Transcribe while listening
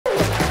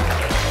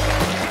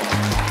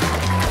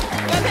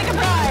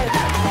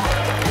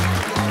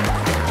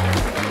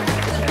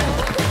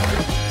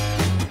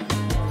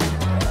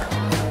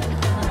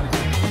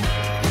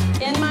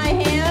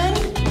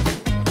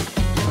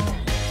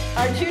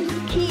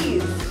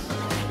keys.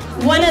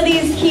 One of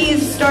these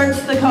keys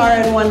starts the car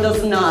and one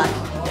does not.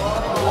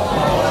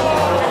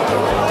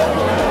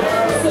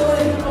 So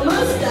if a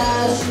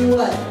mustache, you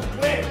what?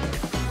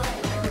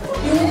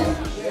 You win?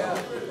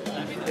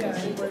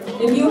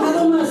 If you have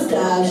a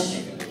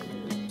mustache,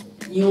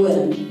 you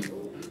win.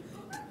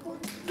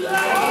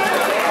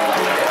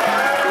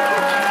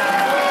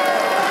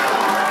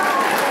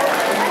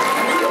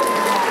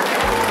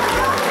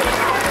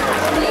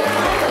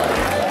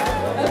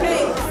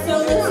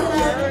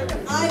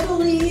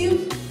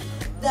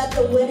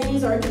 The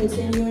winnings are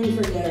continuing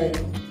for Derek.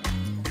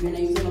 Your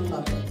name's in the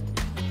puppet.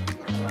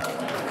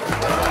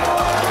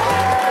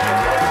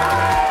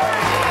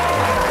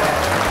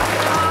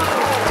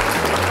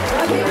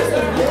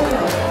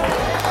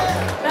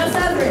 That's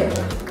average.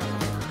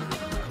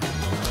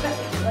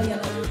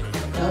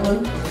 That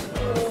one.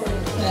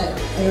 Okay,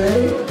 are you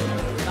ready?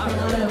 Come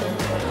on over.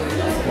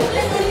 Put it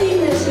in the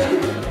ignition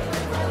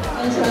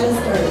and try to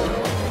start it.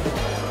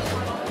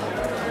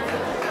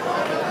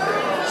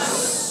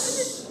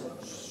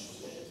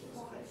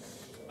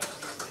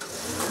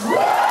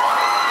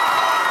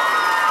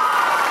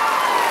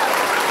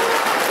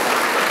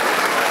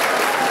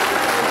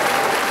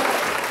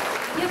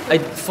 I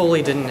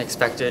fully didn't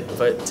expect it,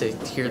 but to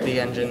hear the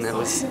engine, that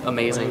was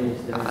amazing.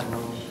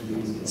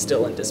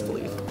 Still in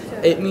disbelief.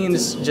 It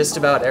means just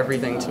about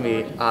everything to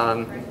me.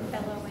 I'm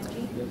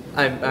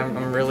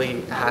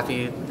really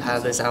happy to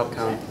have this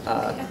outcome.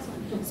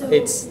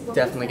 It's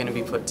definitely going to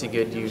be put to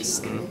good use,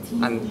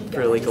 and I'm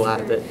really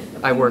glad that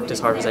I worked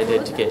as hard as I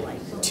did to get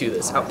to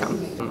this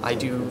outcome. I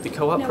do the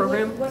co-op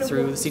program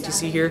through the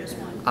CTC here.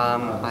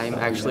 I'm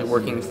actually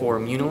working for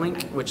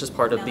Munilink, which is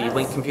part of the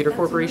Link Computer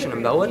Corporation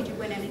in Bellwood.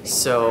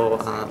 So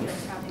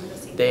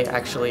they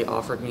actually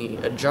offered me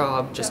a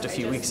job just a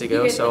few weeks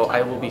ago, so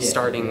I will be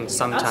starting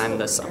sometime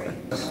this summer.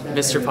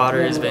 Mr.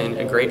 Potter has been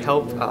a great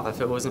help.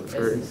 If it wasn't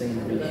for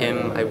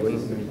him, I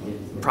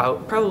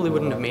probably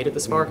wouldn't have made it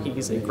this far.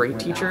 He's a great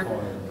teacher.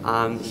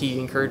 He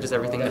encourages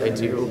everything that I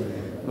do.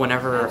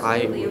 Whenever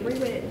I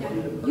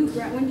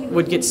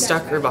would get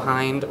stuck or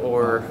behind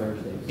or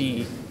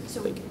be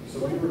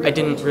I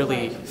didn't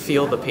really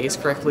feel the pace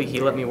correctly, he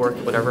let me work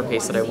at whatever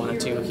pace that I wanted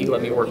to. He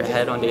let me work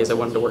ahead on days I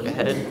wanted to work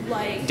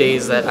ahead.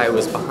 Days that I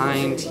was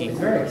behind, he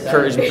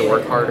encouraged me to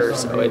work harder,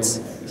 so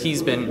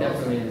he's been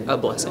a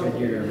blessing.